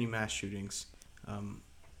 too many mass shootings.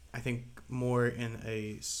 I think more in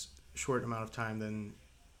a short amount of time than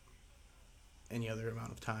any other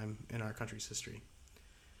amount of time in our country's history.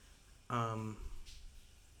 The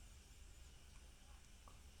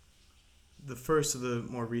first of the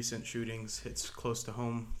more recent shootings hits close to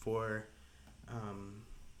home for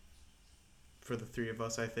the three of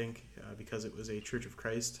us, I think, because it was a Church of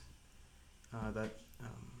Christ that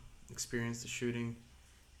experienced the shooting,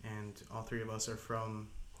 and all three of us are from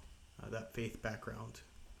that faith background.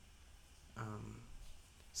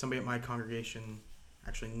 Somebody at my congregation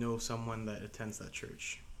actually knows someone that attends that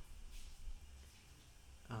church.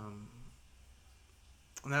 And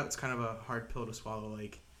that's kind of a hard pill to swallow, I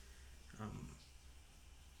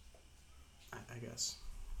guess.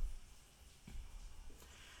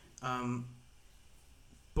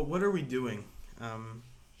 But what are we doing?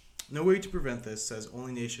 No way to prevent this, says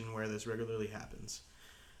only nation where this regularly happens.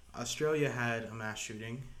 Australia had a mass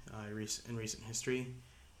shooting in recent history,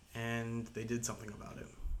 and they did something about it.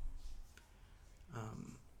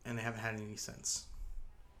 And they haven't had any since.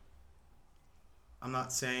 I'm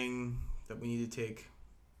not saying that we need to take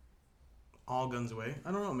all guns away.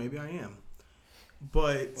 I don't know, maybe I am.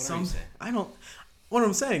 But What are you saying? what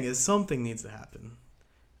I'm saying is something needs to happen.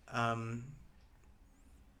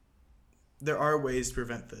 There are ways to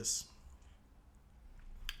prevent this.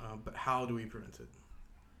 But how do we prevent it?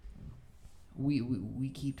 We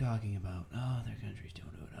keep talking about, other countries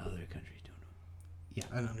don't do it, other countries don't do it. Yeah.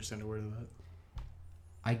 I don't understand a word of that.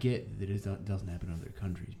 I get that it doesn't happen in other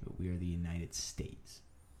countries, but we are the United States.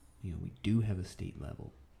 We do have a state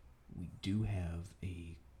level. We do have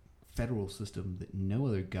a federal system that no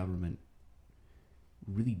other government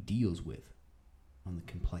really deals with. on the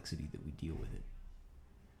complexity that we deal with it.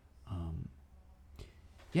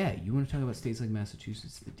 Yeah, you want to talk about states like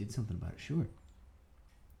Massachusetts that did something about it? Sure. You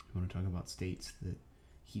want to talk about states that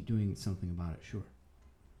keep doing something about it? Sure.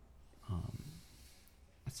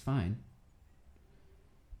 That's fine.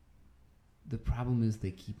 The problem is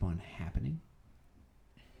they keep on happening.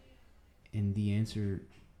 And the answer,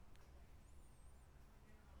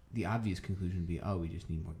 the obvious conclusion would be, oh, we just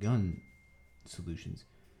need more gun solutions.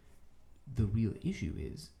 The real issue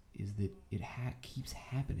is that it keeps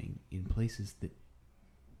happening in places that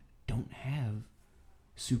don't have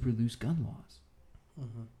super loose gun laws.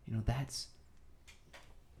 Mm-hmm. You know, that's,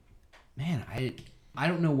 man, I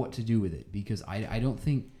don't know what to do with it, because I don't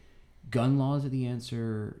think gun laws are the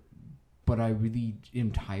answer, but I really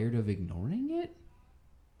am tired of ignoring it.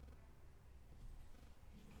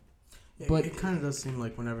 Yeah, But- it kind of does seem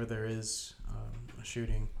like whenever there is a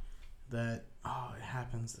shooting, that it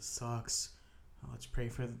happens. This sucks. Let's pray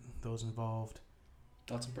for those involved,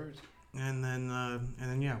 Thoughts and prayers. and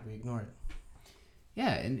then yeah, we ignore it.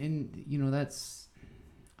 Yeah, and you know, that's,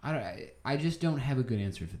 I just don't have a good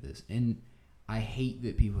answer for this, and I hate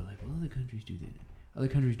that people are like, well, other countries do that. Other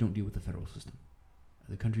countries don't deal with the federal system.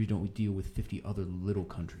 Other countries don't deal with 50 other little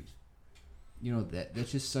countries. You know,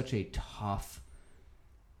 that's just such a tough.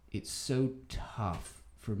 It's so tough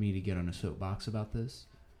for me to get on a soapbox about this,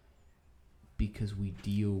 because we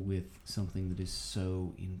deal with something that is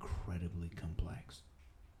so incredibly complex.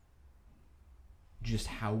 Just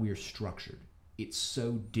how we're structured. It's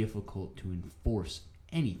so difficult to enforce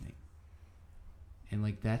anything. And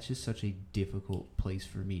like, that's just such a difficult place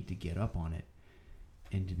for me to get up on it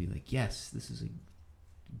and to be like, yes, this is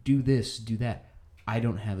do this, do that. I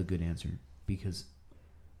don't have a good answer, because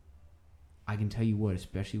I can tell you what,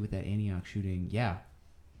 especially with that Antioch shooting, yeah,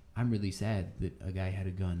 I'm really sad that a guy had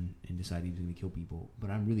a gun and decided he was going to kill people, but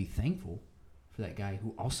I'm really thankful for that guy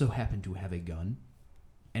who also happened to have a gun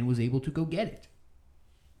and was able to go get it.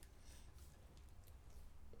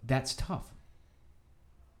 That's tough.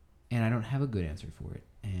 And I don't have a good answer for it.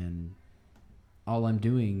 And all I'm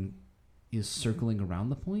doing is circling around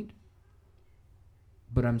the point.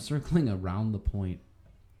 But I'm circling around the point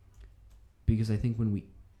because I think when we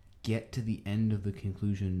get to the end of the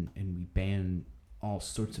conclusion and we ban all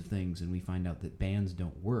sorts of things and we find out that bans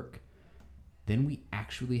don't work, then we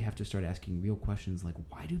actually have to start asking real questions like,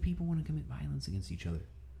 why do people want to commit violence against each other?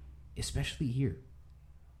 Especially here.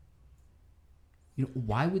 You know,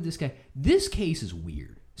 why would this case is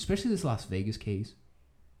weird, especially this Las Vegas case.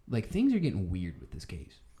 Like, things are getting weird with this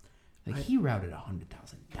case. Like, he routed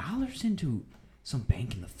 $100,000 into some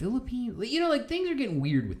bank in the Philippines. Like, you know, like, things are getting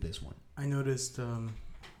weird with this one. I noticed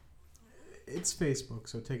it's Facebook,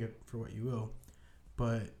 so take it for what you will.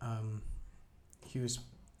 But he was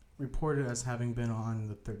reported as having been on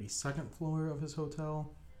the 32nd floor of his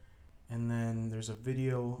hotel. And then there's a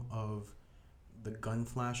video of the gun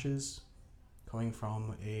flashes coming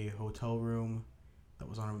from a hotel room that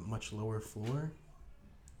was on a much lower floor.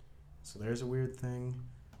 So there's a weird thing.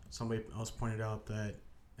 Somebody else pointed out that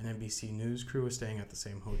an NBC News crew was staying at the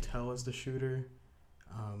same hotel as the shooter.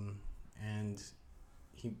 And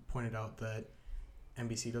he pointed out that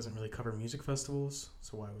NBC doesn't really cover music festivals,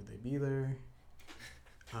 so why would they be there?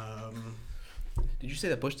 Did you say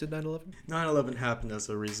that Bush did 9/11? 9/11 happened as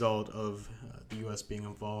a result of the U.S. being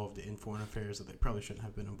involved in foreign affairs that they probably shouldn't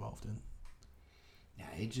have been involved in. Yeah,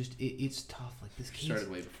 it's tough. Like, this case. Started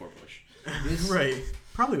way before Bush. Right.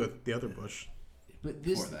 Probably with the other Bush. But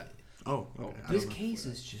this, Before that. Oh, okay. I this don't know. case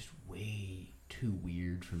is just way too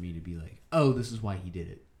weird for me to be like, oh, this is why he did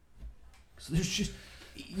it. So there's just,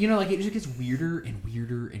 you know, like, it just gets weirder and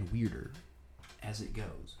weirder and weirder as it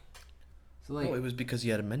goes. So, like, Oh, it was because he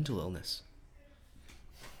had a mental illness.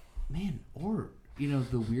 man, or, you know,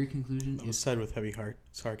 the weird conclusion It was said with heavy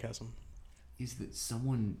sarcasm. is that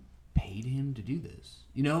someone paid him to do this,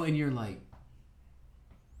 you know, and you're like,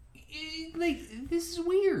 this is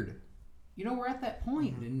weird. You know, we're at that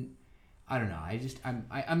point, and I don't know.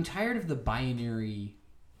 I'm tired of the binary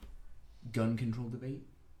gun control debate.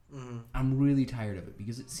 Mm-hmm. I'm really tired of it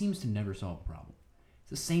because it seems to never solve a problem. It's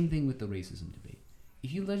the same thing with the racism debate.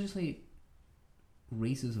 If you legislate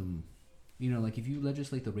racism, you know, like, if you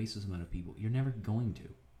legislate the racism out of people, you're never going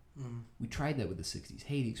to. Mm-hmm. We tried that with the 60s.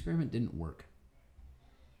 Hey, the experiment didn't work.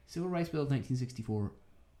 Civil Rights Bill of 1964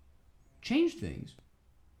 changed things,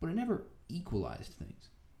 but it never equalized things.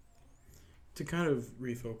 To kind of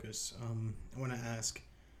refocus, I want to ask,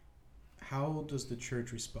 how does the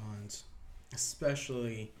church respond,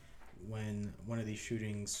 especially when one of these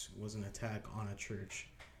shootings was an attack on a church?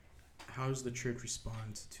 How does the church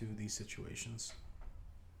respond to these situations?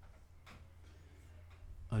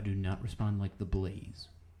 do not respond like the Blaze.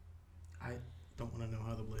 I don't want to know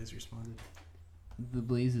how the Blaze responded. The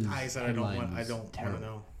Blaze's I said I don't want headline to was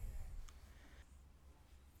know.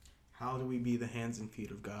 How do we be the hands and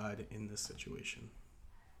feet of God in this situation?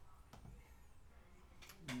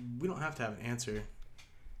 We don't have to have an answer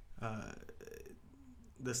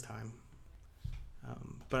this time.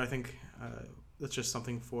 But I think that's just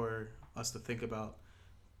something for us to think about,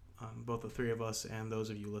 both the three of us and those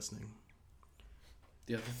of you listening.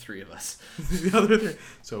 The other three of us. The other three.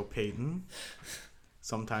 So Peyton,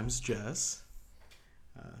 sometimes Jess.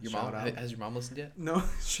 Your shout mom? out. Has your mom listened yet? No,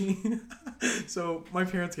 So my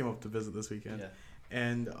parents came up to visit this weekend. Yeah.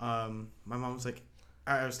 And my mom was like,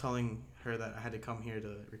 I was telling her that I had to come here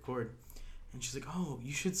to record. And she's like, oh,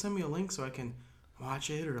 you should send me a link so I can watch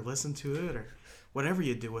it or listen to it or whatever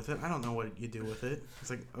you do with it. I don't know what you do with it. It's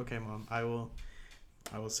like, okay, Mom, I will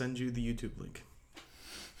send you the YouTube link.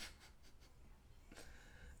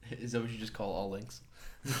 Is that what you just call all links?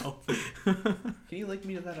 No. Can you link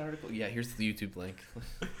me to that article? Yeah, here's the YouTube link.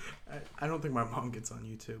 I don't think my mom gets on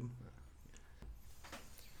YouTube.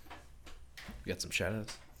 You got some shout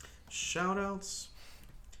outs? Shout outs.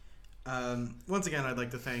 Once again, I'd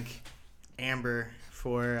like to thank Amber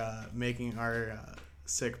for making our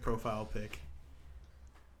sick profile pic.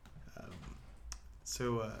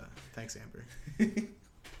 Thanks, Amber.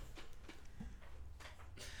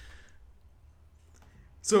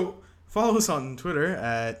 So follow us on Twitter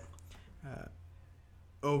at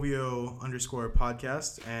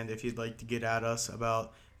OVO_podcast. And if you'd like to get at us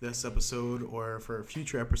about this episode or for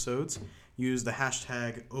future episodes, use the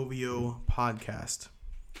hashtag OVO podcast.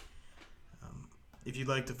 If you'd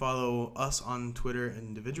like to follow us on Twitter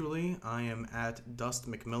individually, I am at Dust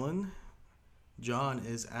McMillan. John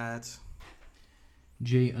is at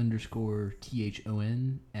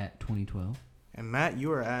J_THON at 2012. And Matt,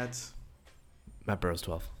 you are at Matt Burrows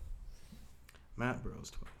 12. Matt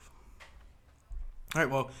Burrows 12. All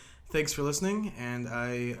right, well, thanks for listening, and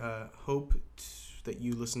I hope that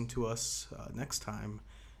you listen to us next time.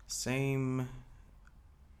 Same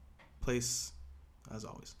place as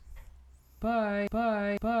always. Bye,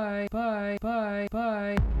 bye, bye, bye, bye,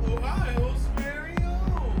 bye. Ohio!